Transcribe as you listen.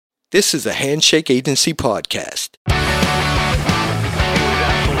This is a Handshake Agency podcast.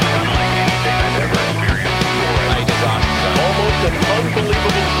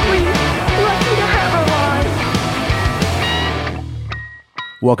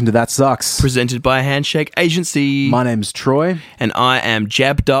 Welcome to That Sucks. Presented by Handshake Agency. My name's Troy. And I am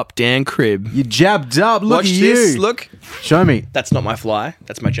jabbed up Dan Cribb. You jabbed up. Look Watch at this. you. Look. Show me. That's not my fly.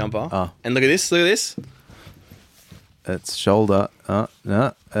 That's my jumper. Oh. And look at this. Look at this. It's shoulder.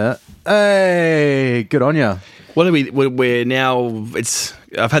 Hey, good on ya. What are we? We're now.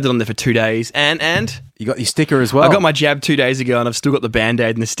 I've had it on there for 2 days, and You got your sticker as well. I got my jab 2 days ago, and I've still got the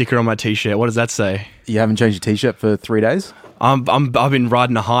Band-Aid and the sticker on my t-shirt. What does that say? You haven't changed your t-shirt for 3 days? I've been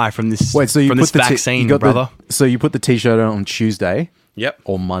riding a high from this. Wait, so you from put this the vaccine, you got brother. So you put the t-shirt on Tuesday Yep.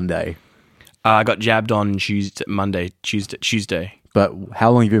 or Monday? I got jabbed on Tuesday. But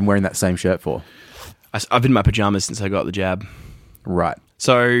how long have you been wearing that same shirt for? I've been in my pajamas since I got the jab. Right.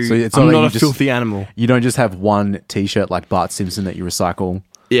 So it's I'm like not you a just- filthy animal. You don't just have one t-shirt like Bart Simpson that you recycle.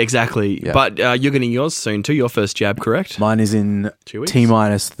 Yeah, exactly. Yeah. But you're getting yours soon too. Your first jab, correct? Mine is in 2 weeks?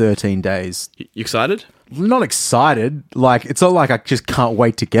 T-minus 13 days. You excited? Not excited. Like, it's not like I just can't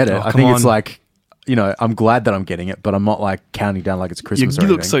wait to get it. Oh, I come think it's on. like, I'm glad that I'm getting it, but I'm not like counting down like it's You, Christmas or you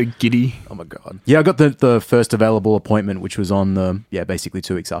look anything. so giddy. Oh my God. Yeah, I got the first available appointment, which was on basically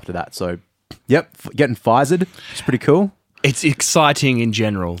 2 weeks after that. So, yep, getting Pfizered. It's pretty cool. It's exciting in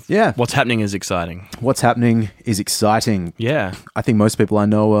general. Yeah. What's happening is exciting. What's happening is exciting. Yeah. I think most people I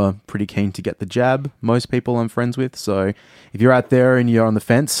know are pretty keen to get the jab. Most people I'm friends with. So if you're out there and you're on the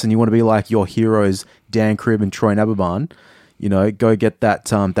fence and you want to be like your heroes, Dan Cribb and Troy Nababan, go get that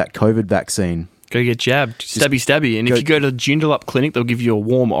COVID vaccine. Go get jabbed. Stabby. And if you go to Joondalup Clinic, they'll give you a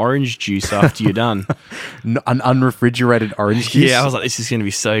warm orange juice after you're done. An unrefrigerated orange juice. Yeah, I was like, this is going to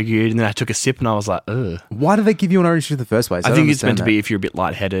be so good. And then I took a sip and I was like, ugh. Why do they give you an orange juice in the first place? I think it's meant to be. be if you're a bit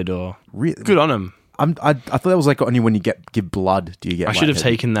lightheaded or... Really? Good on them. I thought that was like only when you give blood do you get. I should have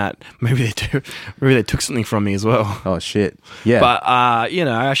lightheaded. taken that. Maybe they do. Maybe they took something from me as well. Oh shit! Yeah, But,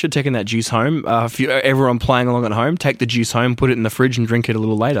 I should have taken that juice home. If everyone playing along at home, take the juice home, put it in the fridge and drink it a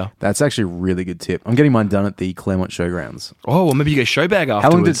little later. that's actually a really good tip. I'm getting mine done at the Claremont Showgrounds. Oh, well, maybe you go show bag afterwards. How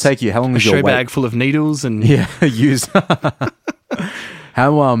long did it take you? How long A was your show wait? bag full of needles and... Yeah, used.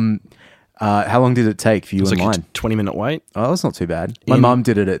 How long did it take for you It's in like a line? 20-minute wait. Oh, that's not too bad. My In, mum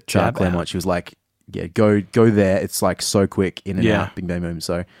did it at jab Claremont. out. She was like, "Yeah, go there. It's like so quick in and Yeah. out, bing bang boom."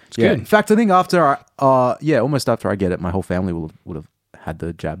 So good. In fact, I think after almost after I get it, my whole family would have had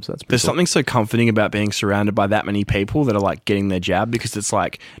the jab. So that's pretty There's cool. something so comforting about being surrounded by that many people that are like getting their jab because it's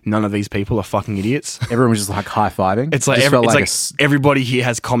like none of these people are fucking idiots. Everyone was just like high fiving. It's like, everybody here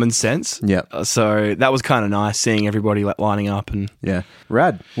has common sense. Yeah. So that was kind of nice seeing everybody like lining up and... Yeah,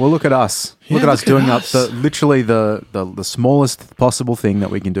 rad. Well, look at us. Look Yeah, at us look at doing us. up literally the smallest possible thing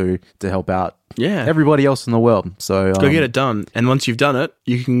that we can do to help out Yeah. everybody else in the world. So Go get it done. And once you've done it,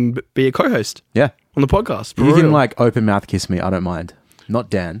 you can be a co-host Yeah, on the podcast. For you real. can like open mouth kiss me. I don't mind. Not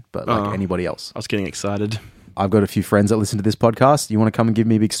Dan, but like anybody else. I was getting excited. I've got a few friends that listen to this podcast. You want to come and give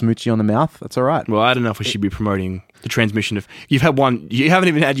me a big smoochie on the mouth? That's all right. Well, I don't know if we should be promoting the transmission of... You've had one. You haven't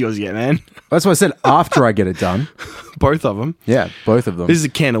even had yours yet, man. That's what I said. After I get it done. Both of them. Yeah, both of them. This is a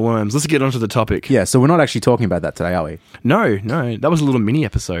can of worms. Let's get onto the topic. Yeah, so we're not actually talking about that today, are we? No. That was a little mini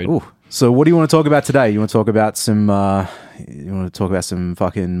episode. Ooh. So what do you want to talk about today? You want to talk about some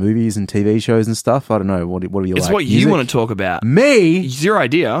fucking movies and TV shows and stuff? I don't know. What do you It's like? what you Music? want to talk about. Me? It's your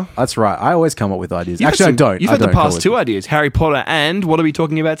idea. That's right. I always come up with ideas. You've Actually, had I don't. You've I had the don't come past with two ideas. Harry Potter and what are we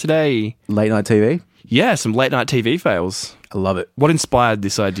talking about today? late night TV. Yeah, some late night TV fails. I love it. What inspired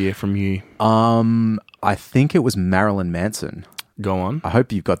this idea from you? I think it was Marilyn Manson. Go on. I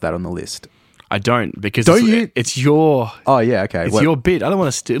hope you've got that on the list. I don't because Don't you? It's your Oh yeah, okay. it's your bit. I don't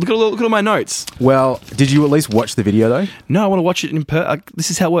want to look at all my notes. Well, did you at least watch the video though? No, I want to watch it in this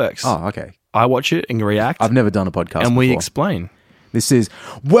is how it works. Oh, okay. I watch it and react I've never done a podcast and we before. explain. This is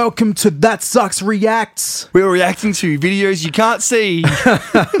Welcome to That Sucks Reacts. We're reacting to videos you can't see.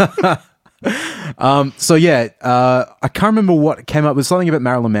 So yeah, I can't remember what came up. It was something about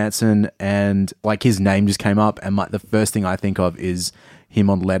Marilyn Manson, and like his name just came up, and the first thing I think of is him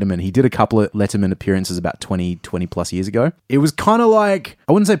on Letterman. He did a couple of Letterman appearances about 20 plus years ago. It was kind of like,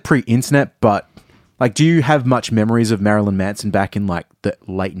 I wouldn't say pre-internet, but like, do you have much memories of Marilyn Manson back in like the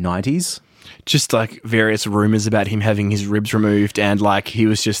late 90s? Just like various rumors about him having his ribs removed and like he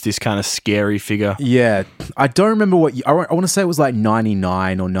was just this kind of scary figure. Yeah, I don't remember what I want to say it was like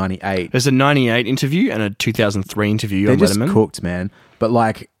 99 or 98. There's a 98 interview and a 2003 interview They on just Letterman. cooked, man. But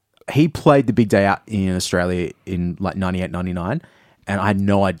like, he played the big day out in Australia in like 98, 99, and I had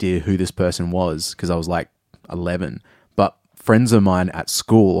no idea who this person was because I was like 11. But friends of mine at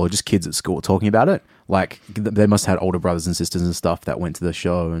school, or just kids at school, talking about it. Like, they must have had older brothers and sisters and stuff that went to the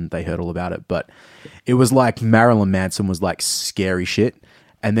show and they heard all about it. But it was like Marilyn Manson was like scary shit.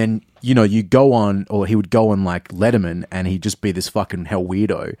 And then, you know, you go on, or he would go on like Letterman, and he'd just be this fucking hell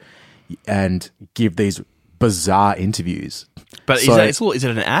weirdo and give these bizarre interviews. But is it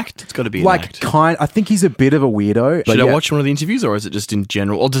an act? It's got to be an act. I think he's a bit of a weirdo. Should I watch one of the interviews, or is it just in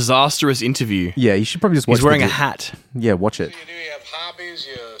general? Or disastrous interview? Yeah, you should probably just watch. He's wearing a hat. Yeah, watch it. Do you have hobbies,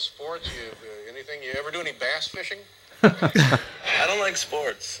 sports, anything? You ever do any bass fishing? I don't like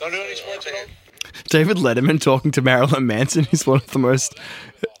sports. Don't do any sports at all? David Letterman talking to Marilyn Manson is one of the most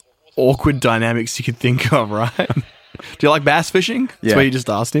awkward dynamics you could think of, right? Do you like bass fishing? That's Yeah. what you just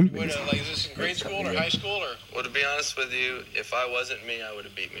asked him. Is this in grade school or high school? Or? Well, to be honest with you, if I wasn't me, I would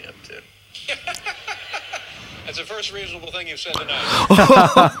have beat me up too. That's the first reasonable thing you've said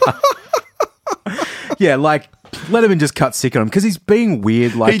tonight. Yeah, like Letterman just cut sick on him because he's being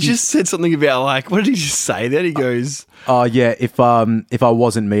weird. Like He just said something about like, what did he just say then? He goes, oh yeah, if I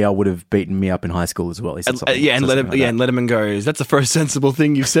wasn't me, I would have beaten me up in high school as well. He said something, and Letterman goes, that's the first sensible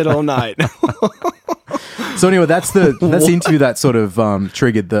thing you've said all night. So anyway, that's the interview that sort of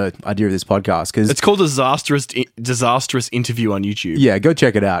triggered the idea of this podcast. Because It's called Disastrous Interview on YouTube. yeah, go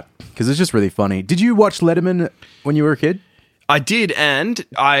check it out because it's just really funny. Did you watch Letterman when you were a kid? I did, and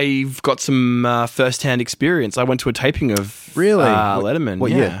I've got some first-hand experience. I went to a taping of Really? Letterman.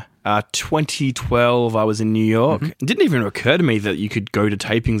 What year? 2012, I was in New York. It didn't even occur to me that you could go to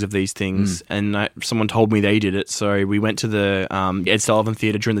tapings of these things, and someone told me they did it. So we went to the Ed Sullivan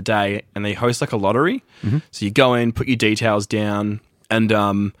Theatre during the day, and they host like a lottery. So you go in, put your details down, and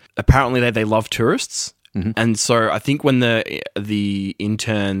apparently they love tourists. And so I think when the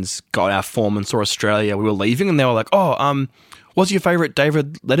interns got our form and saw Australia, we were leaving, and they were like, "Oh, what's your favorite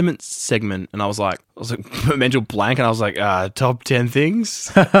David Letterman segment?" And I was like mental blank, and I was like, top 10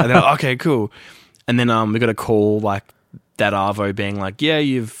 things. And they're like, okay, cool. And then we got a call like that Arvo being like, yeah,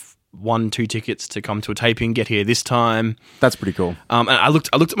 you've won 2 tickets to come to a taping. Get here this time. That's pretty cool. And I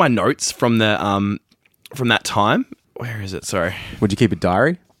looked at my notes from that time. Where is it? Sorry. Would you keep a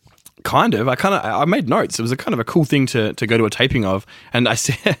diary? Kind of. I made notes. It was a kind of a cool thing to go to a taping of. And I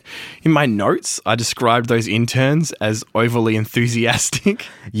said in my notes, I described those interns as overly enthusiastic.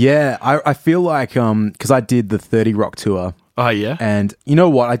 Yeah, I feel like because I did the 30 Rock tour. Oh yeah. And you know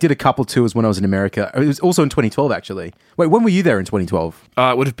what? I did a couple tours when I was in America. It was also in 2012, actually. Wait, when were you there in 2012?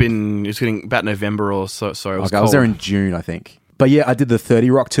 It would have been. It was getting about November or so. So it was. Okay, I was there in June, I think. But yeah, I did the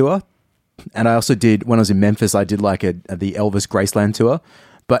 30 Rock tour, and I also did when I was in Memphis. I did like the Elvis Graceland tour.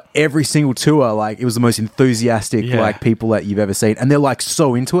 But every single tour, like, it was the most enthusiastic, like, people that you've ever seen. And they're, like,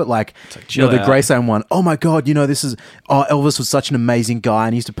 so into it. Like you know, the Graceland one, oh, my God, you know, Elvis was such an amazing guy,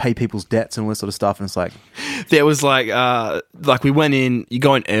 and he used to pay people's debts and all this sort of stuff. And it's like... There was, like we went in, you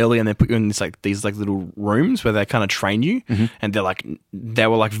go in early, and they put you in these little rooms where they kind of train you. And they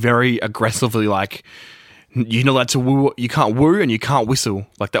were, like, very aggressively, like... You're not allowed to woo. You can't woo and you can't whistle.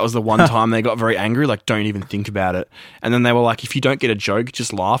 Like, that was the one time they got very angry. Like, don't even think about it. And then they were like, if you don't get a joke,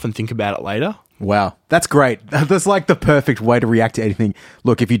 just laugh and think about it later. Wow, that's great. That's like the perfect way to react to anything.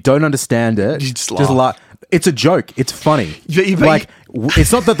 Look, if you don't understand it, just laugh. It's a joke. It's funny. Like,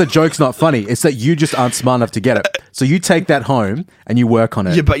 it's not that the joke's not funny. It's that you just aren't smart enough to get it. So you take that home and you work on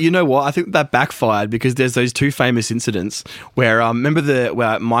it. Yeah, but you know what? I think that backfired because there's those 2 famous incidents where remember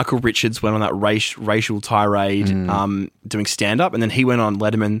where Michael Richards went on that racial tirade doing stand-up, and then he went on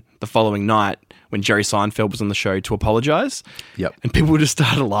Letterman the following night when Jerry Seinfeld was on the show to apologize. Yep. And people just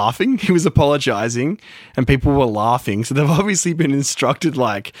started laughing. He was apologizing and people were laughing. So they've obviously been instructed,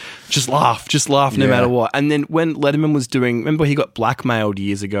 like, just laugh no matter what. And then when Letterman was remember he got blackmailed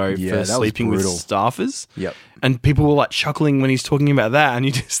years ago for sleeping with staffers? Yep. And people were like chuckling when he's talking about that. And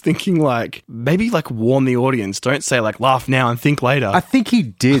you're just thinking, like, maybe like warn the audience. Don't say like laugh now and think later. I think he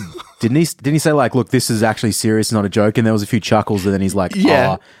did. Didn't he say like, look, this is actually serious, not a joke? And there was a few chuckles, and then he's like,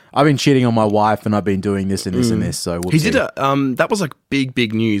 yeah. I've been cheating on my wife and I've been doing this and this and this. So he did that was like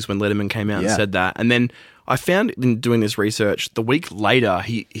big news when Letterman came out and said that. And then I found in doing this research, the week later,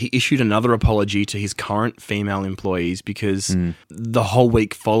 he issued another apology to his current female employees because the whole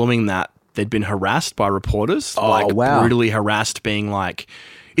week following that, they'd been harassed by reporters. Brutally harassed, being like,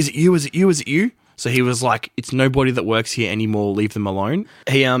 is it you? Is it you? Is it you? So he was like, it's nobody that works here anymore. Leave them alone.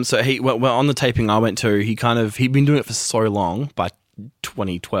 He on the taping I went to, he'd been doing it for so long, by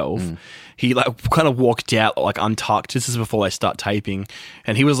 2012, he like kind of walked out like untucked. This is before they start taping,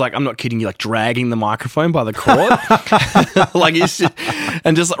 and he was like, I'm not kidding you, like dragging the microphone by the cord, like just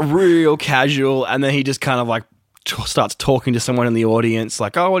like real casual. And then he just kind of like starts talking to someone in the audience,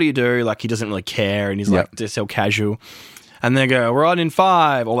 like, oh, what do you do? Like, he doesn't really care, and he's like just so casual. and they go, we're on in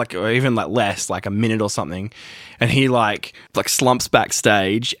 5, or even less, like a minute or something. And he like slumps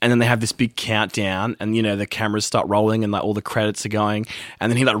backstage, and then they have this big countdown, and the cameras start rolling, and all the credits are going,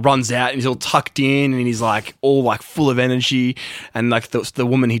 and then he runs out, and he's all tucked in, and he's all full of energy, and the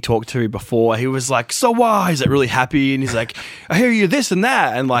woman he talked to before, he was like, so why? He's really happy, and he's like, I hear you this and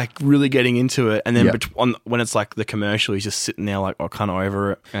that, and really getting into it, and then when it's the commercial, he's just sitting there kind of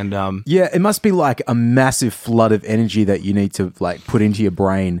over it, and yeah, it must be like a massive flood of energy that you need to put into your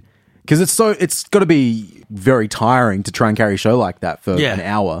brain. Because it's got to be very tiring to try and carry a show like that for an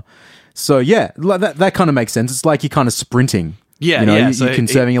hour. So yeah, that kind of makes sense. It's like you're kind of sprinting. Yeah, you're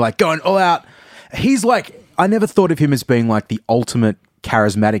conserving. You're going all out. He's I never thought of him as being the ultimate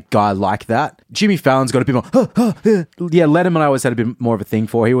charismatic guy like that. Jimmy Fallon's got a bit more. Yeah, Letterman I always had a bit more of a thing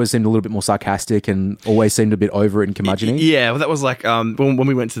for. He always seemed a little bit more sarcastic and always seemed a bit over it and curmudgeon-y. Yeah, well, that was when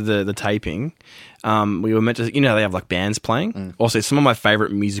we went to the taping. We were meant to, they have bands playing. Also, some of my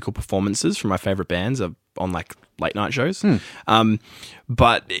favorite musical performances from my favorite bands are on late night shows.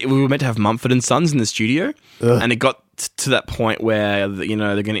 But we were meant to have Mumford & Sons in the studio, and it got to that point where they're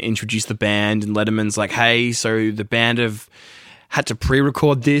going to introduce the band, and Letterman's like, "Hey, so the band have had to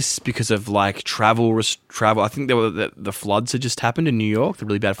pre-record this because of travel. I think the floods had just happened in New York, the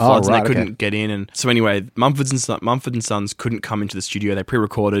really bad floods, and they couldn't get in. And so anyway, Mumford & Sons couldn't come into the studio. They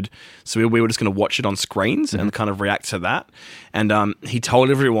pre-recorded, so we were just going to watch it on screens and kind of react to that. And he told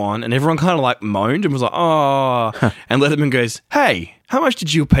everyone, and everyone kind of moaned and was like, "Oh," and Letterman goes, "Hey, how much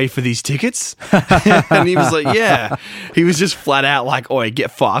did you pay for these tickets?" And he was like, "Yeah." He was just flat out "Oi,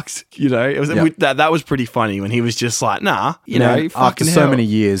 get fucked." It was that was pretty funny when he was just like, "Nah, after so many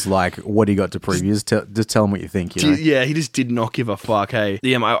years, what do you got to prove? You just tell him what you think." Yeah, he just did not give a fuck. Hey,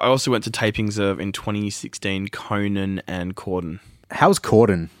 yeah. I also went to tapings of in 2016 Conan and Corden. How's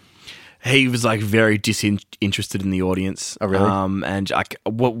Corden? He was very disinterested in the audience. Oh, really? And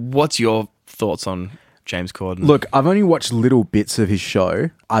what's your thoughts on James Corden? Look, I've only watched little bits of his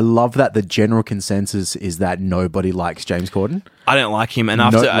show. I love that the general consensus is that nobody likes James Corden. I don't like him, and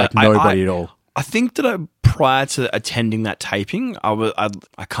after nobody at all. I think that prior to attending that taping, I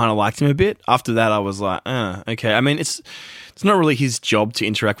kind of liked him a bit. After that, I was like, okay. I mean, it's not really his job to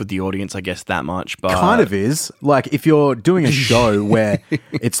interact with the audience, I guess, that much. But kind of is. If you're doing a show where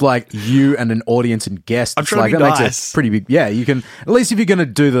it's you and an audience and guests, I'm trying to be that nice. makes it pretty big. Yeah, you can, at least if you're going to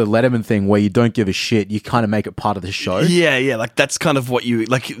do the Letterman thing where you don't give a shit, you kind of make it part of the show. Yeah. That's kind of what you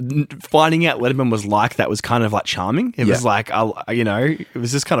finding out Letterman was like that was kind of charming. It was it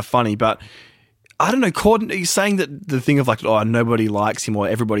was just kind of funny, but I don't know, Corden, he's saying that the thing of nobody likes him or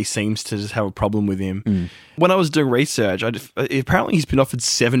everybody seems to just have a problem with him. When I was doing research, apparently he's been offered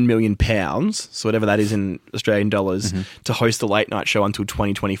 £7 million, so whatever that is in Australian dollars, to host the late night show until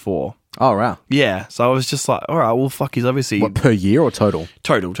 2024. Oh, wow. Yeah, so I was just like, all right, well, fuck, he's obviously... What, per year or total?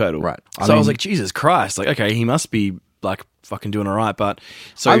 Total. Right. I was like, Jesus Christ, okay, he must be fucking doing all right, but...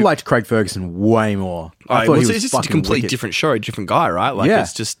 So I liked Craig Ferguson way more. I thought he was it's just a completely different show, different guy, right?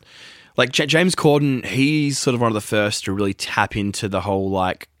 It's just... James Corden, he's sort of one of the first to really tap into the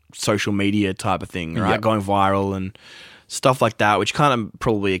whole social media type of thing, right? Yep. Going viral and stuff like that, which kind of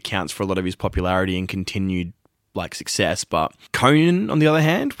probably accounts for a lot of his popularity and continued success. But Conan, on the other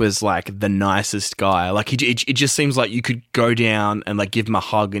hand, was the nicest guy. It just seems like you could go down and give him a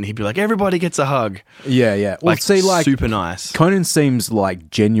hug and he'd be like, everybody gets a hug. Yeah. Well, super nice. Conan seems a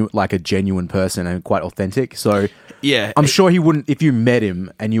genuine person and quite authentic. So yeah, I'm sure he wouldn't, if you met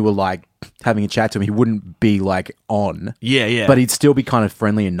him and you were having a chat to him, he wouldn't be on. Yeah. But he'd still be kind of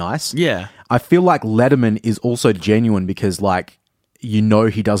friendly and nice. Yeah. I feel like Letterman is also genuine because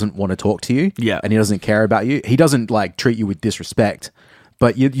he doesn't want to talk to you. Yeah. And he doesn't care about you. He doesn't treat you with disrespect.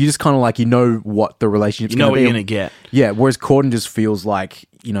 But you just kind of what the relationship's going to be. You know what you're going to get. Yeah. Whereas Corden just feels the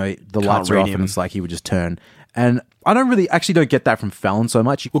lights are off and it's he would just turn. And I don't get that from Fallon so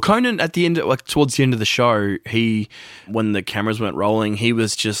much. Well, Conan at the end, towards the end of the show, when the cameras weren't rolling, he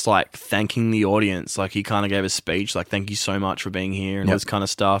was just thanking the audience. He kind of gave a speech, thank you so much for being here and all this kind of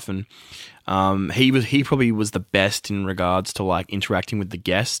stuff. And he probably was the best in regards to interacting with the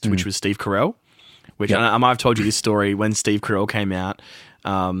guest, which was Steve Carell. Which I might have told you this story when Steve Carell came out,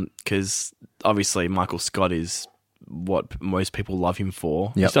 because obviously Michael Scott is what most people love him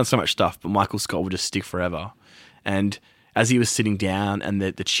for. He's done so much stuff, but Michael Scott will just stick forever. And as he was sitting down and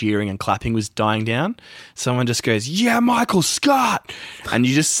the cheering and clapping was dying down, someone just goes, "Yeah, Michael Scott," and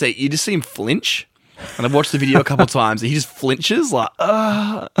you just see him flinch. And I've watched the video a couple of times, and he just flinches like,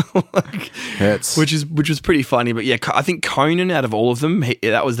 Hurts. which was pretty funny. But yeah, I think Conan, out of all of them,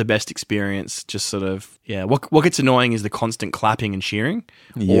 that was the best experience. Just sort of, yeah. What gets annoying is the constant clapping and cheering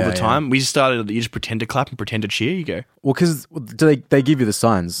all the time. We just started, you just pretend to clap and pretend to cheer. You go, Well, because do they give you the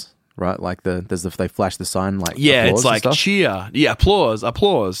signs, right? Like they flash the sign, like yeah, applause it's like and stuff? cheer, yeah, applause,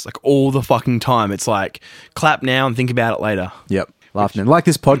 like all the fucking time. It's like clap now and think about it later. Yep, laughing. And like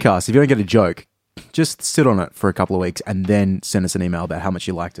this podcast, if you don't get a joke, just sit on it for a couple of weeks and then send us an email about how much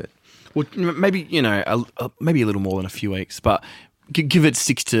you liked it. Well, maybe, maybe a little more than a few weeks, but give it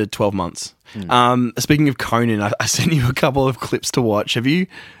 6 to 12 months. Speaking of Conan, I sent you a couple of clips to watch. Have you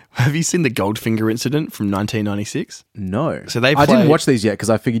seen the Goldfinger incident from 1996? No. So I didn't watch these yet because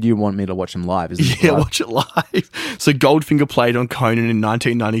I figured you want me to watch them live. Is this live? Watch it live. So Goldfinger played on Conan in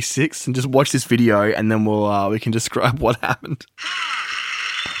 1996, and just watch this video, and then we can describe what happened.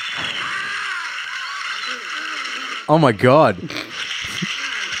 Oh my god!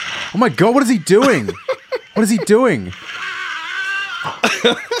 Oh my god! What is he doing? What is he doing?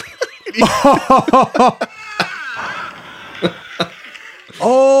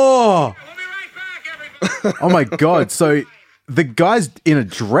 Oh! Oh my god! So the guy's in a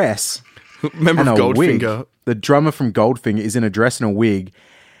dress. Remember and a Goldfinger? Wig. The drummer from Goldfinger is in a dress and a wig,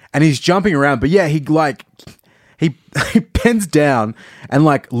 and he's jumping around. But yeah, he bends down and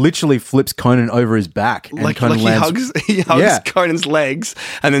like literally flips Conan over his back. And Conan he hugs Conan's legs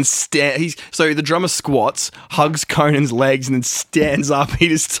and then so the drummer squats, hugs Conan's legs and then stands up. He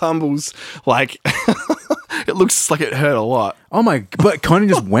just tumbles like it looks like it hurt a lot. Oh my! But Conan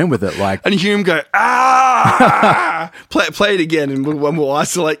just went with it, like, and you hear him go ah. play it again, and we'll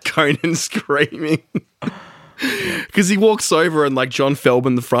isolate Conan screaming. Because he walks over and like John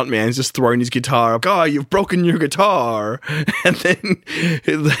Feldman, the front man, is just throwing his guitar up. Oh, you've broken your guitar. And then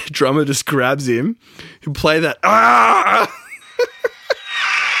the drummer just grabs him. He'll play that. Ah!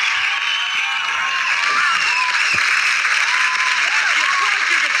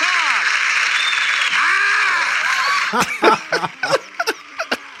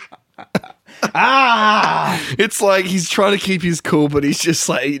 It's like he's trying to keep his cool, but he's just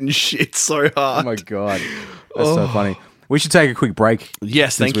like eating shit so hard. Oh my god, that's so funny. We should take a quick break.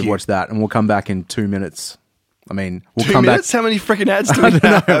 Yes, since thank we've you. watched that, and we'll come back in 2 minutes. I mean, we'll 2 come minutes? back. How many freaking ads do we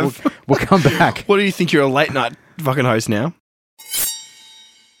have? We'll come back. What do you think? You're a late night fucking host now?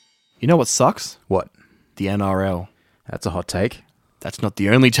 You know what sucks? What? The NRL. That's a hot take. That's not the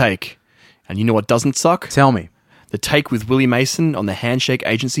only take. And you know what doesn't suck? Tell me. The Take with Willie Mason on the Handshake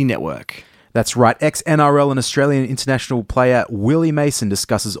Agency Network. That's right. Ex-NRL and Australian international player Willie Mason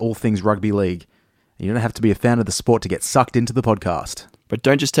discusses all things rugby league. You don't have to be a fan of the sport to get sucked into the podcast. But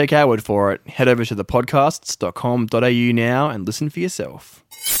don't just take our word for it. Head over to thepodcasts.com.au now and listen for yourself.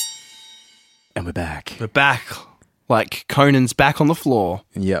 And we're back. We're back. Like Conan's back on the floor.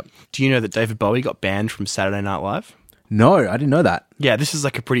 Yep. Do you know that David Bowie got banned from Saturday Night Live? No, I didn't know that. Yeah, this is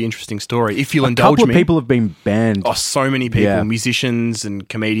like a pretty interesting story. If you'll indulge A couple me. of people have been banned. Oh, so many people. Yeah. Musicians and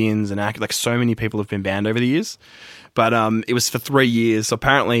comedians and actors. Like so many people have been banned over the years. But it was for 3 years. So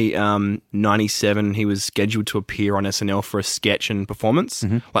apparently 97, he was scheduled to appear on SNL for a sketch and performance.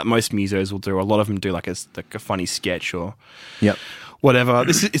 Mm-hmm. Like most musos will do. A lot of them do like a funny sketch or whatever.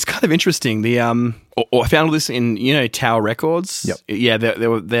 It's kind of interesting. The I found this in Tower Records. Yep. Yeah,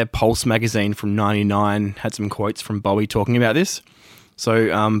 their Pulse magazine from 99 had some quotes from Bowie talking about this.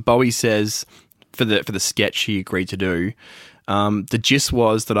 So Bowie says for the sketch he agreed to do, the gist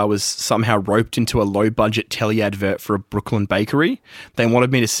was that I was somehow roped into a low-budget telly advert for a Brooklyn bakery. They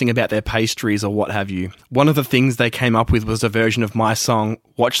wanted me to sing about their pastries or what have you. One of the things they came up with was a version of my song,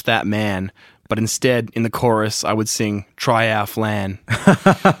 Watch That Man, but instead, in the chorus, I would sing, Try Our Flan.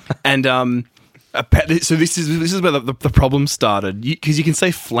 And so this is where the problem started, because you can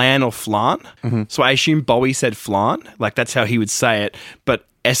say flan or flan. Mm-hmm. So I assume Bowie said flan, like that's how he would say it, but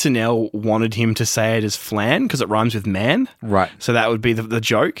SNL wanted him to say it as flan because it rhymes with man. Right. So that would be the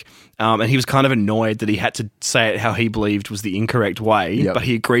joke. And he was kind of annoyed that he had to say it how he believed was the incorrect way, but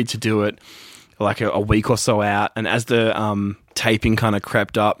he agreed to do it like a week or so out. And as the taping kind of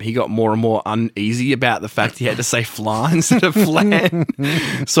crept up, he got more and more uneasy about the fact he had to say flan instead of flan.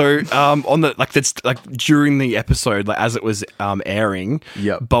 So on the that's during the episode, like as it was airing,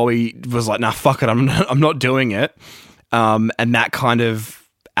 Bowie was like, "Nah, fuck it, I'm not doing it." And that kind of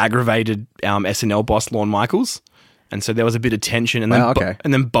aggravated SNL boss Lorne Michaels, and so there was a bit of tension. And then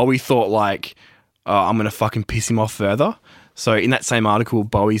and then Bowie thought like, "Oh, I'm gonna fucking piss him off further." So in that same article,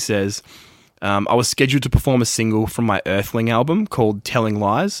 Bowie says, I was scheduled to perform a single from my Earthling album called Telling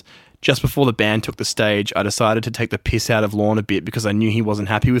Lies. Just before the band took the stage, I decided to take the piss out of Lorne a bit because I knew he wasn't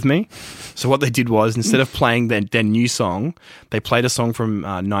happy with me. So what they did was, instead of playing their new song, they played a song from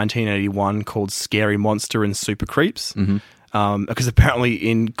 1981 called Scary Monster and Super Creeps. Because apparently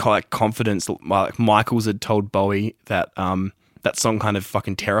in confidence, Michaels had told Bowie that that song kind of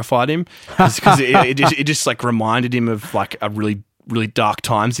fucking terrified him because it just like reminded him of like a really dark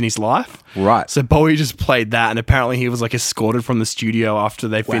times in his life. Right. So Bowie just played that, and apparently he was like escorted from the studio after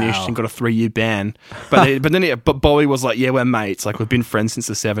they finished and got a 3-year ban. But Bowie was like, "Yeah, we're mates. Like we've been friends since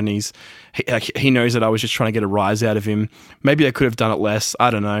the 70s. He knows that I was just trying to get a rise out of him. Maybe I could have done it less. I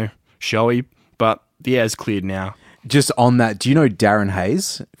don't know, showy. But the air's cleared now." Just on that, do you know Darren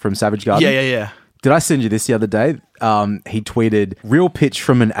Hayes from Savage Garden? Yeah. Did I send you this the other day? He tweeted, "Real pitch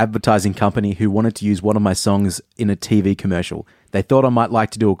from an advertising company who wanted to use one of my songs in a TV commercial. They thought I might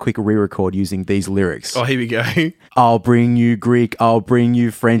like to do a quick re-record using these lyrics. Oh, here we go. I'll bring you Greek, I'll bring you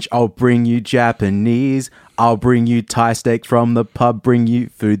French, I'll bring you Japanese. I'll bring you Thai steak from the pub, bring you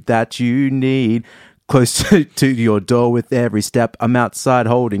food that you need. Close to your door with every step, I'm outside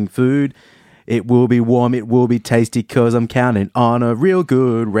holding food. It will be warm, it will be tasty, cause I'm counting on a real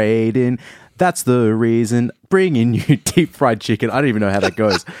good rating. That's the reason, bringing you deep fried chicken." I don't even know how that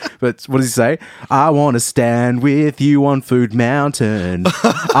goes. But what does he say? "I want to stand with you on Food Mountain.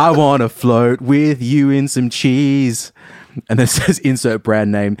 I want to float with you in some cheese." And then it says, insert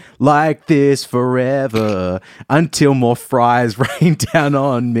brand name, "like this forever until more fries rain down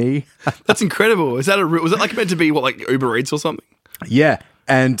on me." That's incredible. Was that like meant to be like Uber Eats or something? Yeah.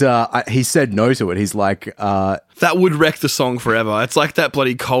 And he said no to it. He's like... that would wreck the song forever. It's like that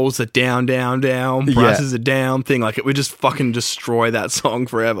bloody Coles that down, prices are down thing. Like it would just fucking destroy that song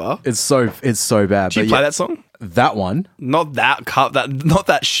forever. It's so bad. Do you play that song? That one? Not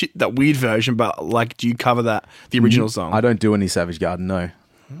that shit, that weird version, but like, do you cover the original song? I don't do any Savage Garden, no.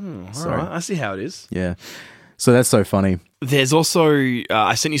 All right, I see how it is. Yeah. So that's so funny. There's also,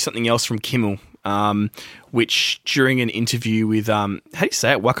 I sent you something else from Kimmel, which during an interview with, how do you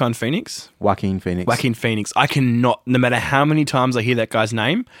say it? Joaquin Phoenix, I cannot, no matter how many times I hear that guy's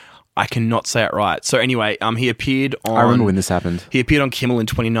name, I cannot say it right. So anyway, he appeared on... I remember when this happened. He appeared on Kimmel in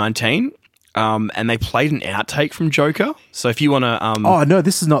 2019, and they played an outtake from Joker. So if you want to... oh, no,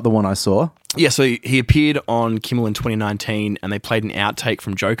 this is not the one I saw. Yeah, so he appeared on Kimmel in 2019, and they played an outtake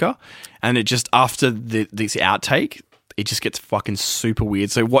from Joker, and it just, after this outtake... it just gets fucking super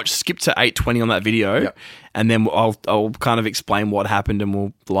weird. So skip to 8:20 on that video, and then I'll kind of explain what happened and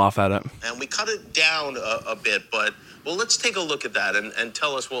we'll laugh at it. And we cut it down a bit, but let's take a look at that and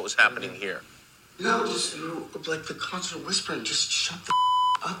tell us what was happening here. Just like the constant whispering. Just shut the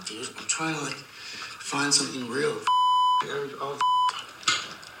up, dude. I'm trying to find something real.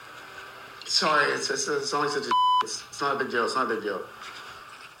 Sorry, it's only such a. It's not a big deal. It's not a big deal.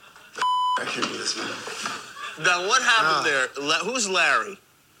 I can't do this, man. Now, what happened there? Who's Larry?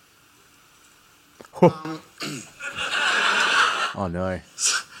 Oh, no.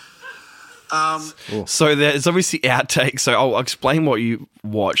 So there's obviously outtakes. So I'll explain what you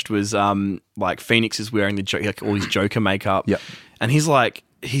watched was like Phoenix is wearing all his Joker makeup. Yep. And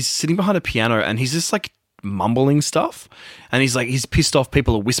he's sitting behind a piano and he's just like mumbling stuff. And he's pissed off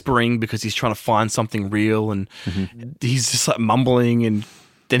people are whispering because he's trying to find something real. And he's just like mumbling, and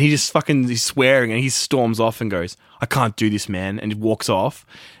then he's swearing, and he storms off and goes, "I can't do this, man," and he walks off.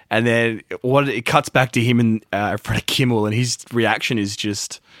 And then it cuts back to him in front of Kimmel, and his reaction is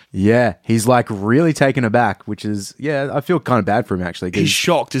just... yeah, he's like really taken aback, which is, I feel kind of bad for him actually. He's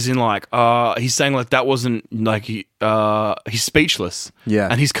shocked, as in like, he's saying like that wasn't like, he's speechless. Yeah.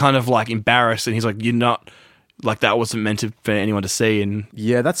 And he's kind of like embarrassed, and he's like, "You're not, like that wasn't meant for anyone to see." And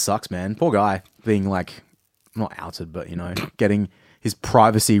yeah, that sucks, man. Poor guy being like, not outed, but getting his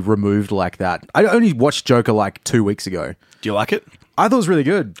privacy removed like that. I only watched Joker like 2 weeks ago. Do you like it? I thought it was really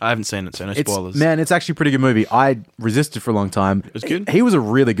good. I haven't seen it, so no spoilers. It's actually a pretty good movie. I resisted for a long time. It was good? He was a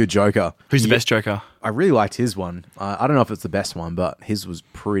really good Joker. Who's the best Joker? I really liked his one. I don't know if it's the best one, but his was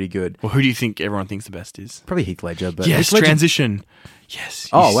pretty good. Well, who do you think everyone thinks the best is? Probably Heath Ledger. But yes, Heath Ledger... transition. Yes.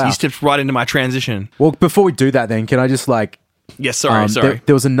 Oh, wow. You stepped right into my transition. Well, before we do that then, can I just Yes, sorry.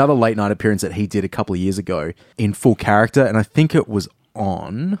 There was another late night appearance that he did a couple of years ago in full character, and I think it was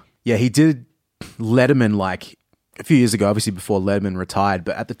on... Yeah, he did Letterman a few years ago, obviously before Letterman retired,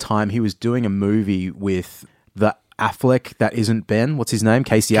 but at the time he was doing a movie with the Affleck that isn't Ben. What's his name?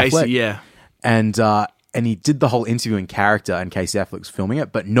 Casey Affleck. Yeah. And he did the whole interview in character, and Casey Affleck was filming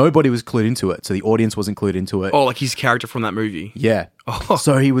it, but nobody was clued into it, so the audience wasn't clued into it. Oh, like his character from that movie. Yeah. Oh.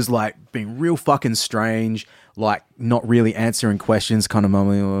 So he was being real fucking strange, not really answering questions, kind of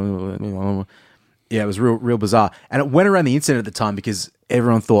mumbling. Yeah, it was real bizarre. And it went around the internet at the time because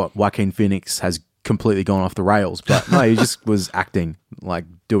everyone thought Joaquin Phoenix has completely gone off the rails, but no, he just was acting, like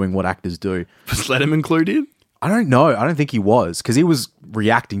doing what actors do. Was Letterman included? I don't know. I don't think he was, because he was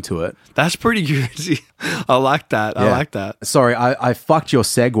reacting to it. That's pretty good. I like that. I like that. Sorry, I fucked your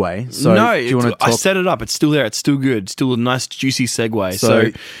segue. So No, do you want to talk? I set it up. It's still there. It's still good. Still a nice, juicy segue.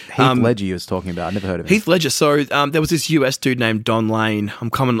 So Heath Ledger you was talking about. I never heard of him. Heath Ledger. So there was this US dude named Don Lane.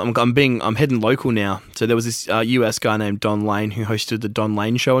 I'm heading local now. So there was this US guy named Don Lane who hosted the Don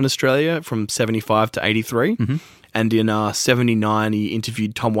Lane Show in Australia from 75 to 83. Mm-hmm. And in 79, he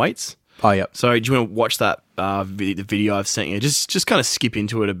interviewed Tom Waits. Oh, yeah. So do you want to watch that the video I've sent you? Just kind of skip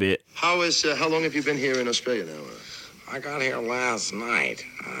into it a bit. How long have you been here in Australia now? I got here last night.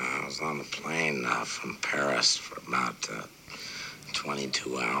 I was on the plane from Paris for about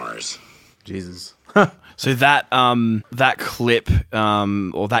 22 hours. Jesus. So that clip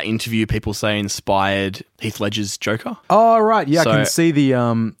or that interview, people say, inspired Heath Ledger's Joker. Oh, right. Yeah, So- I can see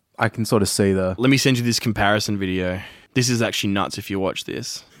the... I can sort of see the... Let me send you this comparison video. This is actually nuts if you watch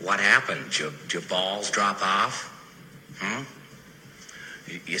this. What happened? Your balls drop off?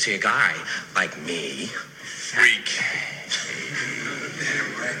 You see a guy like me, freak.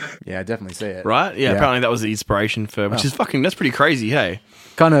 Yeah, I definitely see it. Right? Yeah, apparently that was the inspiration for, which is that's pretty crazy, hey?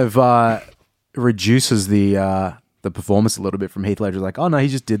 Kind of reduces the performance a little bit from Heath Ledger. Like, oh no, he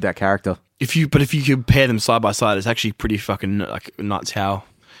just did that character. If you compare them side by side, it's actually pretty fucking like nuts how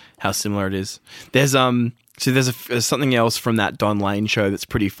similar it is. There's there's something else from that Don Lane show that's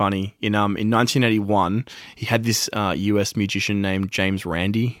pretty funny. In 1981, he had this US musician named James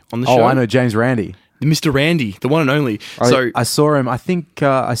Randi on the show. Oh, I know James Randi. Mr. Randy, the one and only. I saw him. I think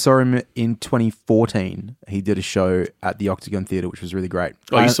I saw him in 2014. He did a show at the Octagon Theatre, which was really great.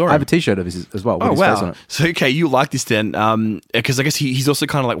 Oh, you saw him? I have a T-shirt of his as well. With Oh, his face on wow. it. So, okay, you like this then, because I guess he's also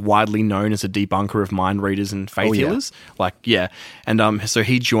kind of like widely known as a debunker of mind readers and faith healers. Like, yeah. And so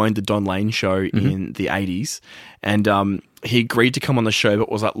he joined the Don Lane show in the 80s, and he agreed to come on the show,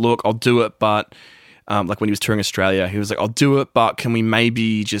 but was like, look, I'll do it, but... like when he was touring Australia, he was like, I'll do it, but can we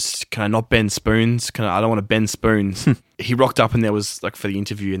maybe can I not bend spoons? I don't want to bend spoons. He rocked up and there was like for the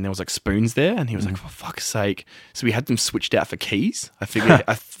interview and there was like spoons there and he was like, for fuck's sake. So we had them switched out for keys. I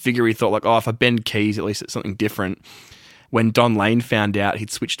figure he thought like, oh, if I bend keys, at least it's something different. When Don Lane found out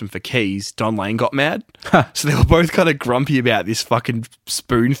he'd switched them for keys, Don Lane got mad. So they were both kind of grumpy about this fucking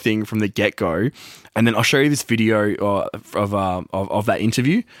spoon thing from the get-go. And then I'll show you this video of that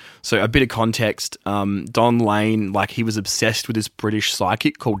interview. So a bit of context, Don Lane, like he was obsessed with this British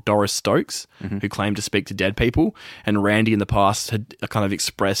psychic called Doris Stokes, who claimed to speak to dead people. And Randy in the past had kind of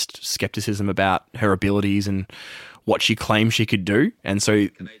expressed skepticism about her abilities and what she claimed she could do. And so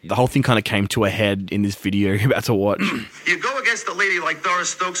the whole thing kind of came to a head in this video you're about to watch. You go against a lady like Doris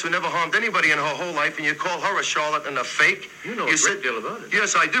Stokes who never harmed anybody in her whole life and you call her a charlatan and a fake? You know a great deal about it.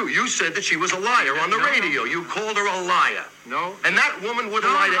 Yes, I do. You said that she was a liar on the radio. You called her a liar. No. And that woman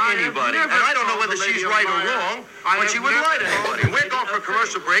wouldn't lie to anybody. And I don't know whether she's right or wrong, but she wouldn't lie to anybody. We're going for a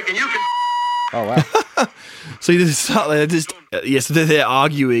commercial break and you can... Oh, wow. So they're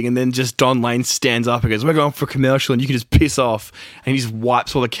arguing, and then just Don Lane stands up and goes, "We're going for a commercial, and you can just piss off." And he just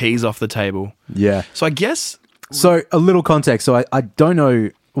wipes all the keys off the table. Yeah. So I guess. So a little context. So I don't know,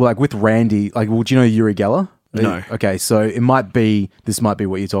 like with Randy, like, well, do you know Uri Geller? No. Okay, so this might be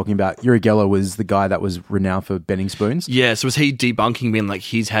what you're talking about. Uri Geller was the guy that was renowned for bending spoons. Yeah. So was he debunking, being like,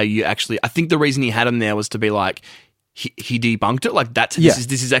 "Here's how you actually"? I think the reason he had him there was to be like, he debunked it. Like this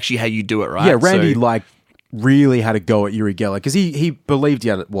is actually how you do it, right? Yeah. Randy really had a go at Uri Geller because he believed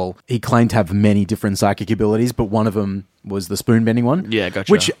he claimed to have many different psychic abilities, but one of them was the spoon bending one. Yeah,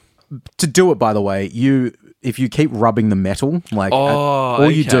 gotcha. Which, to do it, by the way, if you keep rubbing the metal, like all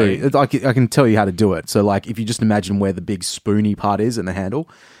you do, I can tell you how to do it. So like if you just imagine where the big spoony part is and the handle,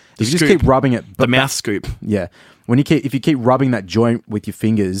 if you just keep rubbing it, the mouth scoop. Yeah. If you keep rubbing that joint with your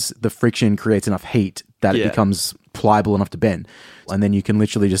fingers, the friction creates enough heat that it becomes pliable enough to bend. And then you can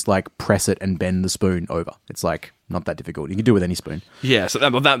literally just like press it and bend the spoon over. It's like not that difficult. You can do it with any spoon. Yeah, so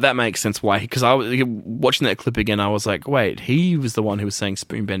that makes sense why. Because I was watching that clip again, I was like, wait, he was the one who was saying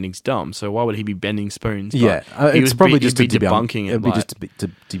spoon bending's dumb. So why would he be bending spoons? But it's probably just to debunking it. It'd be just to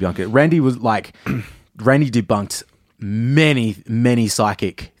debunk it. Randy debunked many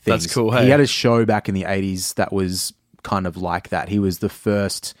psychic things. That's cool. Hey? He had a show back in the 80s that was kind of like that. He was the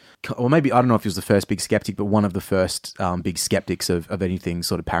first, or maybe, I don't know if he was the first big skeptic, but one of the first big skeptics of anything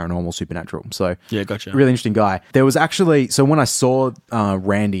sort of paranormal, supernatural. So yeah, gotcha. Really interesting guy. There was actually, so when I saw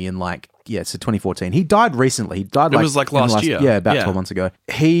Randy in 2014, he died recently. He died it was like last year. Yeah, about 12 months ago.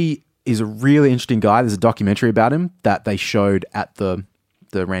 He is a really interesting guy. There's a documentary about him that they showed at the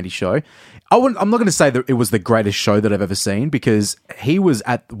the Randy show. I'm not going to say that it was the greatest show that I've ever seen, because he was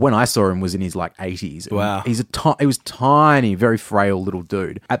when I saw him was in his like 80s. Wow. He was tiny, very frail little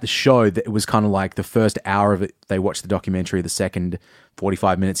dude. At the show, it was kind of like the first hour of it, they watched the documentary. The second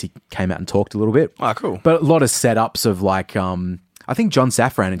 45 minutes, he came out and talked a little bit. Oh, cool. But a lot of setups of like, I think John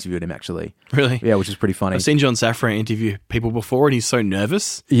Safran interviewed him actually. Really? Yeah, which is pretty funny. I've seen John Safran interview people before, and he's so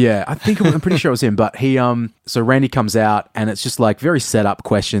nervous. Yeah, I'm pretty sure it was him. But he, so Randy comes out, and it's just like very set up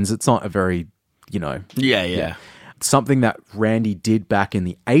questions. It's not a very, Yeah. something that Randy did back in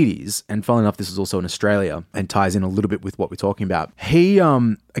the 80s, and funnily enough, this was also in Australia and ties in a little bit with what we're talking about. He,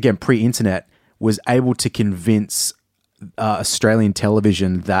 again, pre-internet, was able to convince Australian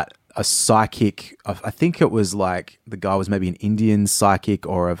television that a psychic, I think it was like the guy was maybe an Indian psychic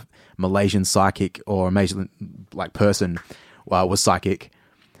or a Malaysian psychic or a Malaysian like person was psychic,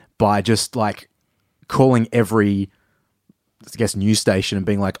 by just like calling every, I guess, news station and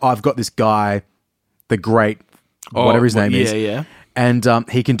being like, oh, I've got this guy, the great, whatever his name is. Yeah. And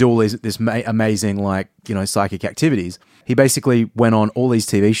he can do all this amazing, like, psychic activities. He basically went on all these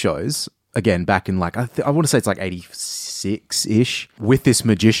TV shows, again, back in like, I want to say it's like 86-ish, with this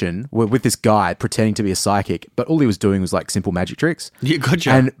magician, with this guy pretending to be a psychic, but all he was doing was like simple magic tricks. Yeah,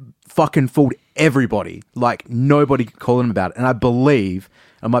 gotcha. And fucking fooled everybody. Like, nobody could call him about it. And I believe,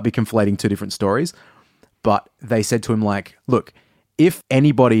 I might be conflating two different stories, but they said to him, like, look, if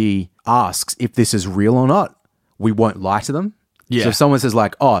anybody asks if this is real or not, we won't lie to them. Yeah. So if someone says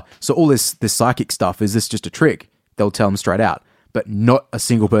like, oh, so all this psychic stuff, is this just a trick? They'll tell them straight out. But not a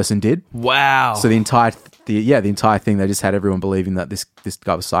single person did. Wow. So the entire thing, they just had everyone believing that this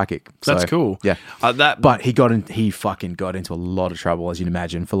guy was psychic. That's So, cool. Yeah. But he fucking got into a lot of trouble, as you'd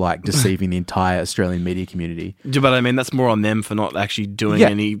imagine, for like deceiving the entire Australian media community. But I mean, that's more on them for not actually doing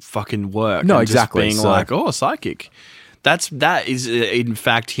any fucking work. No, and exactly. Just being like, oh, psychic. That is in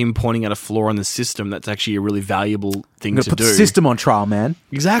fact him pointing at a flaw in the system. That's actually a really valuable thing to Put do. the system on trial, man.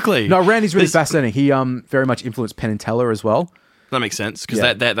 Exactly. No, Randy's really fascinating. He very much influenced Penn and Teller as well. That makes sense, because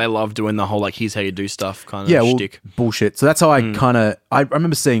Yeah. they love doing the whole like, here's how you do stuff kind of shtick. Bullshit. So that's how I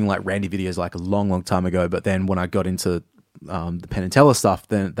remember seeing like Randy videos like a long time ago, but then when I got into the Penn and Teller stuff,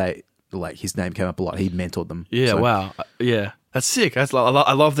 then his name came up a lot. He mentored them. Yeah, So- wow. Yeah. That's sick. I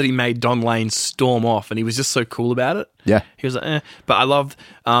love that he made Don Lane storm off, and he was just so cool about it. Yeah. He was like, eh. But I loved,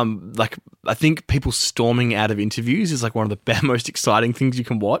 I think people storming out of interviews is like one of the most exciting things you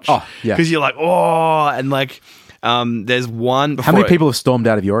can watch. Oh, yeah. Because you're like, oh, and like, there's one. How many people have stormed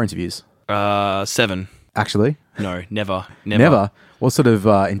out of your interviews? 7. Actually, No, never. What sort of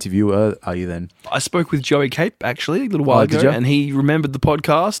interviewer are you then? I spoke with Joey Cape actually a little while did ago, you? and he remembered the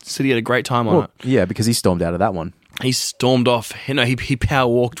podcast, said he had a great time on it. Yeah, because he stormed out of that one. He stormed off. He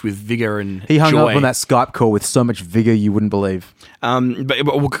power walked with vigor and He hung joy. up on that Skype call with so much vigor you wouldn't believe. But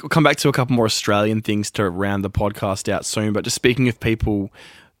we'll come back to a couple more Australian things to round the podcast out soon. But just speaking of people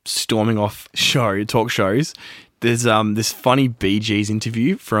storming off talk shows, there's this funny Bee Gees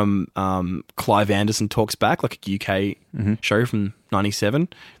interview from Clive Anderson Talks Back, like a UK show from 97.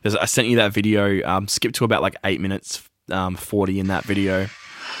 I sent you that video. Skip to about like 8 minutes 40 in that video.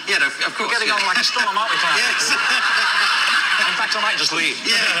 Yeah, no, of course. We're getting on like a storm, aren't we, Clive? Yes. In fact, I might just leave.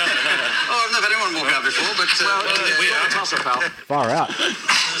 Yeah. Oh, I've never had anyone walk out before, but... We are. Toss up, pal. Far out.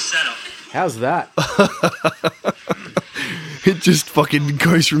 This is a setup. How's that? It just fucking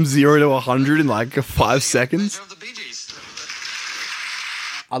goes from 0 to 100 in like 5 seconds. Of the Bee Gees.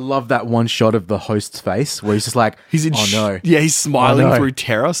 I love that one shot of the host's face where he's just like, oh no. Yeah, he's smiling Oh, no. through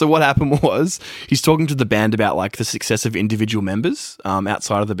terror. So what happened was he's talking to the band about like the success of individual members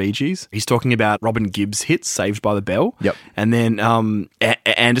outside of the Bee Gees. He's talking about Robin Gibbs' hits, Saved by the Bell. Yep. And then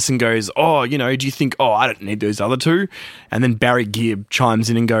Anderson goes, oh, do you think, I don't need those other two? And then Barry Gibb chimes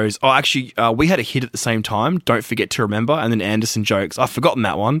in and goes, oh, actually, we had a hit at the same time, Don't Forget to Remember. And then Anderson jokes, I've forgotten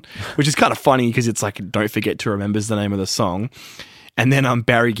that one, which is kind of funny because it's like Don't Forget to Remember is the name of the song. And then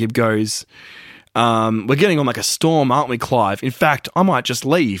Barry Gibb goes, we're getting on like a storm, aren't we, Clive? In fact, I might just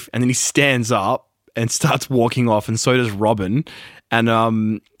leave. And then he stands up and starts walking off, and so does Robin.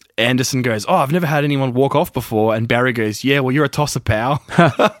 And Anderson goes, oh, I've never had anyone walk off before. And Barry goes, yeah, well, you're a tosser, pal.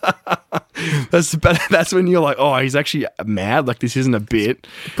 That's when you're like, oh, he's actually mad. Like, this isn't a bit.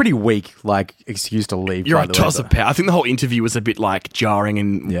 Pretty weak, like, excuse to leave. You're by a the way, tosser, though. pal. I think the whole interview was a bit like jarring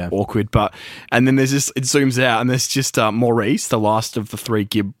and awkward. And then there's this, it zooms out, and there's just Maurice, the last of the three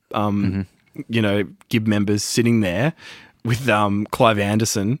Gibb, Gibb members sitting there with Clive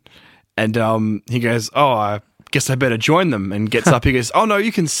Anderson. And he goes, oh, I guess I better join them, and gets up. He goes, oh, no,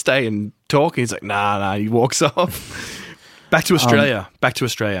 you can stay and talk. And he's like, nah, he walks off. Back to Australia.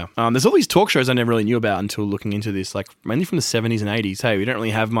 There's all these talk shows I never really knew about until looking into this, like mainly from the 70s and 80s. Hey, we don't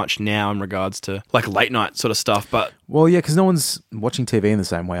really have much now in regards to like late night sort of stuff, but Well, yeah, because no one's watching TV in the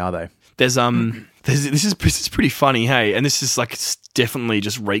same way, are they? there's this is pretty funny, hey, and this is like it's definitely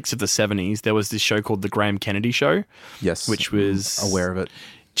just reeks of the 70s. There was this show called The Graham Kennedy Show. Yes. Which was aware of it.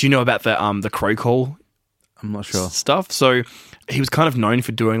 Do you know about the crow call I'm not sure. stuff? So he was kind of known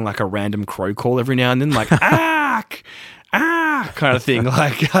for doing like a random crow call every now and then, like kind of thing.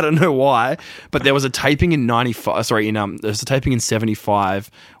 Like, I don't know why, but there was a taping in 95. Sorry, there was a taping in 75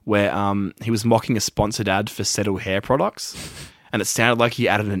 where he was mocking a sponsored ad for Settle hair products, and it sounded like he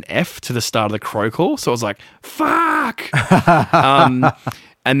added an F to the start of the crow call. So I was like, "Fuck!"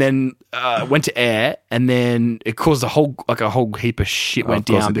 And then went to air, and then it caused a whole heap of shit went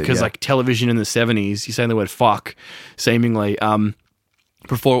down because like television in the 70s, you saying the word "fuck," seemingly.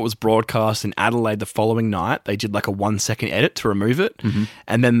 Before it was broadcast in Adelaide the following night, they did like a 1 second edit to remove it. Mm-hmm.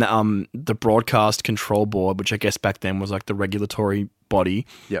 And then the broadcast control board, which I guess back then was like the regulatory body,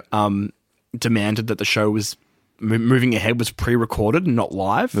 demanded that the show was moving ahead was pre-recorded and not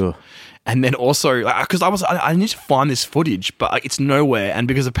live. Ugh. And then also, because I need to find this footage, but it's nowhere. And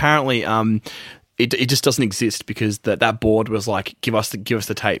because apparently it just doesn't exist because that board was like, give us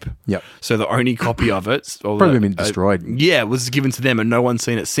the tape. Yep. So the only copy of it, probably been destroyed. Was given to them, and no one's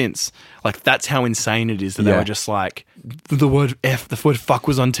seen it since. Like that's how insane it is that they were just like the word F, the word fuck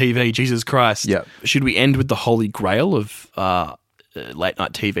was on TV. Jesus Christ. Yeah. Should we end with the holy grail of late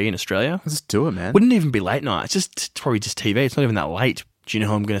night TV in Australia? Let's do it, man. Wouldn't even be late night. It's probably just TV. It's not even that late. Do you know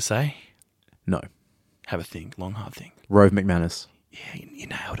who I'm going to say? No. Have a think. Long hard think. Rove McManus. Yeah, you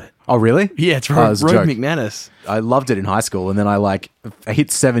nailed it. Oh, really? Yeah, it's Rove McManus. I loved it in high school, and then I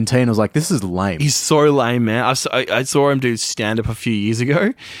hit 17. I was like, this is lame. He's so lame, man. I saw him do stand-up a few years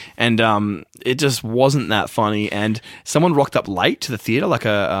ago, and it just wasn't that funny. And someone rocked up late to the theatre, like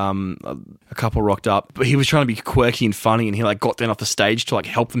a couple rocked up, but he was trying to be quirky and funny, and he like got down off the stage to like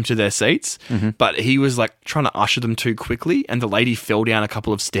help them to their seats, but he was like trying to usher them too quickly, and the lady fell down a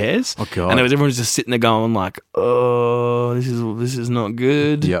couple of stairs. Oh god! And everyone was just sitting there going like, "Oh, this is not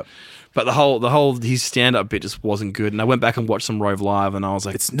good." Yep. But the whole his stand up bit just wasn't good, and I went back and watched some Rove live, and I was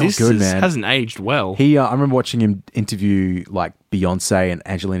like, "It's not good, man. Hasn't aged well." I remember watching him interview like Beyonce and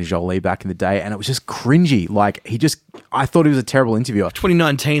Angelina Jolie back in the day, and it was just cringy. Like I thought he was a terrible interviewer.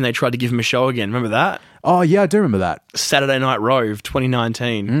 2019, they tried to give him a show again. Remember that? Oh yeah, I do remember that. Saturday Night Rove,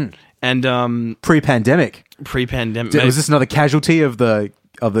 2019, and pre-pandemic. Was this another casualty of the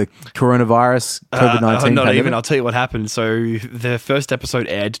coronavirus, COVID-19 not pandemic? even. I'll tell you what happened. So the first episode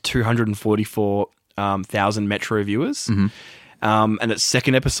aired 244,000 Metro viewers. Mm-hmm. And its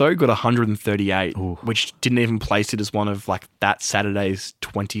second episode got 138, which didn't even place it as one of like that Saturday's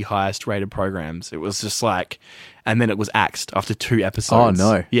 20 highest rated programs. It was just like, and then it was axed after 2 episodes.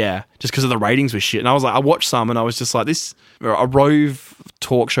 Oh no. Yeah. Just because of the ratings was shit. And I was like, I watched some and I was just like, a Rove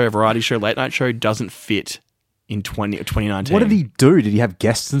talk show, variety show, late night show doesn't fit in 2019. What did he do? Did he have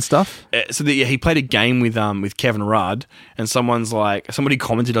guests and stuff? He played a game with Kevin Rudd, and somebody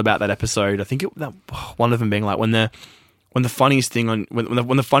commented about that episode. I think one of them being like, when the funniest thing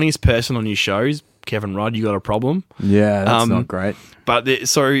when the funniest person on your show is Kevin Rudd, you got a problem. Yeah, that's not great. But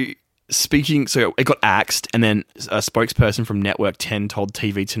so it got axed, and then a spokesperson from Network 10 told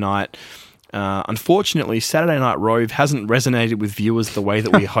TV Tonight, unfortunately, Saturday Night Rove hasn't resonated with viewers the way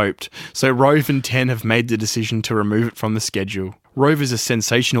that we hoped, so Rove and 10 have made the decision to remove it from the schedule. Rove is a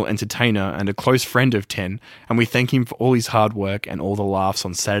sensational entertainer and a close friend of 10, and we thank him for all his hard work and all the laughs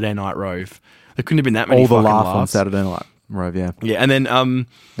on Saturday Night Rove. There couldn't have been that many fucking laughs. On Saturday Night Rove, yeah. Yeah, and then...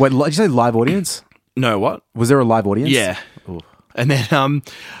 Wait, did you say live audience? No, what? Was there a live audience? Yeah. Ooh. And then,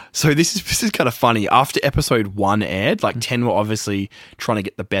 so this is kind of funny. After episode 1 aired, like 10 were obviously trying to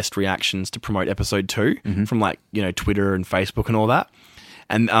get the best reactions to promote episode 2 from like, Twitter and Facebook and all that.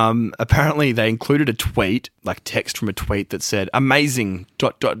 And apparently they included a tweet, like text from a tweet that said, amazing, ...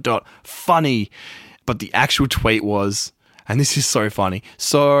 funny. But the actual tweet was, and this is so funny,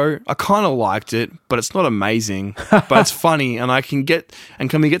 so I kind of liked it, but it's not amazing, but it's funny, and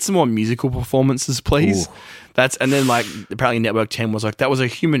can we get some more musical performances, please? Ooh. And then like apparently Network 10 was like, that was a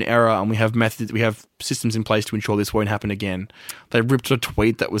human error, and we have systems in place to ensure this won't happen again. They ripped a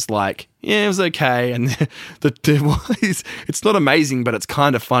tweet that was like, yeah, it was okay, and it's not amazing, but it's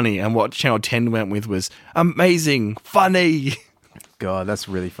kind of funny. And what Channel 10 went with was amazing, funny. God, that's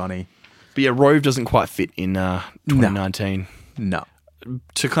really funny. But yeah, Rove doesn't quite fit in 2019. No.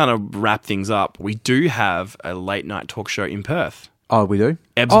 To kind of wrap things up, we do have a late night talk show in Perth. Oh, we do?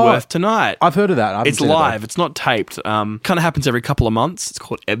 Ebsworth Tonight. I've heard of that. I haven't It's seen it, though. live. It's not taped. Kind of happens every couple of months. It's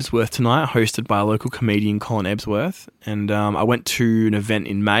called Ebsworth Tonight, hosted by a local comedian, Colin Ebsworth. And I went to an event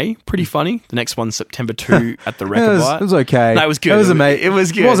in May. Pretty funny. The next one's September 2 at the Rechabite. It was okay. No, it was good. It was amazing. It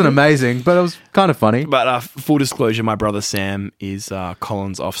was good. It wasn't amazing, but it was kind of funny. But full disclosure, my brother Sam is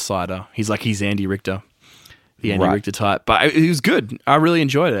Colin's offsider. He's Andy Richter. The Andy Richter type. But it was good. I really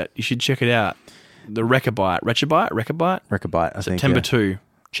enjoyed it. You should check it out. The Rechabite. Rechabite, I think. September 2.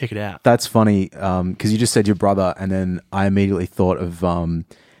 Check it out. That's funny because you just said your brother, and then I immediately thought of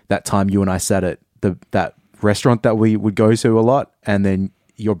that time you and I sat at that restaurant that we would go to a lot, and then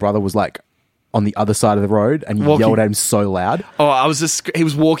your brother was like on the other side of the road, and you yelled at him so loud. Oh, he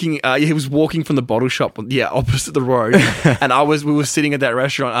was walking from the bottle shop, opposite the road, and we were sitting at that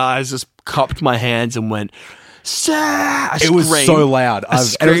restaurant. I just cupped my hands and went, "Sir!" It was so loud. I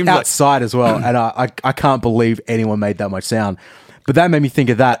and it was outside as well, and I can't believe anyone made that much sound. But that made me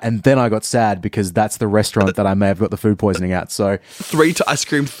think of that, and then I got sad because that's the restaurant that I may have got the food poisoning at. So I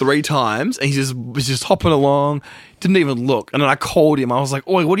screamed 3 times, and he was just hopping along, didn't even look. And then I called him. I was like,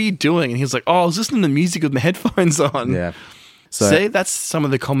 "Oi, what are you doing?" And he was like, "Oh, I was listening to music with my headphones on." Yeah. So, see, that's some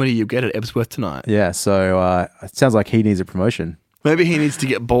of the comedy you get at Ebsworth Tonight. Yeah. So it sounds like he needs a promotion. Maybe he needs to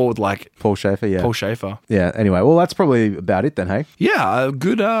get bored like Paul Schaefer. Yeah. Paul Schaefer. Yeah. Anyway, well, that's probably about it then. Hey. Yeah.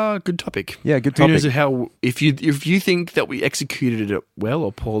 Good topic. Yeah. Good Who topic. knows how if you think that we executed it well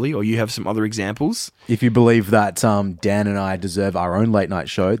or poorly, or you have some other examples. If you believe that Dan and I deserve our own late night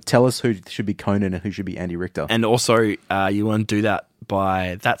show, tell us who should be Conan and who should be Andy Richter. And also, you want to do that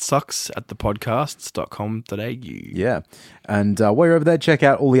by thatsucks@thepodcasts.com.au. Yeah. And while you're over there, check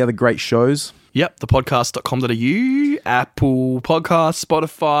out all the other great shows. Yep, thepodcast.com.au, Apple Podcasts,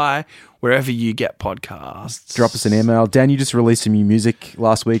 Spotify, wherever you get podcasts. Drop us an email. Dan, you just released some new music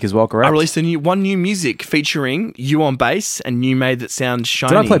last week as well, correct? I released one new music featuring you on bass and You Made That Sound Shiny.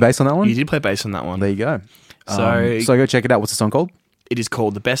 Did I play bass on that one? You did play bass on that one. There you go. So go check it out. What's the song called? It is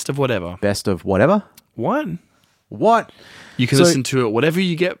called The Best of Whatever. Best of Whatever? What? You can So- listen to it whatever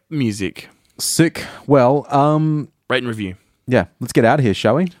you get music. Sick. Well, Rate and review. yeah, let's get out of here,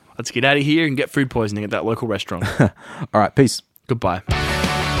 shall we? Let's get out of here and get food poisoning at that local restaurant. All right, peace. Goodbye.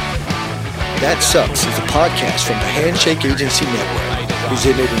 That Sucks is a podcast from the Handshake Agency Network.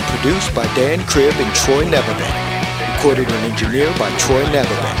 Presented and produced by Dan Cribb and Troy Neverman. Recorded and engineered by Troy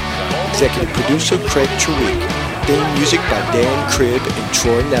Neverman. Executive producer Craig Chewik. Theme music by Dan Cribb and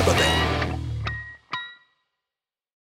Troy Neverman.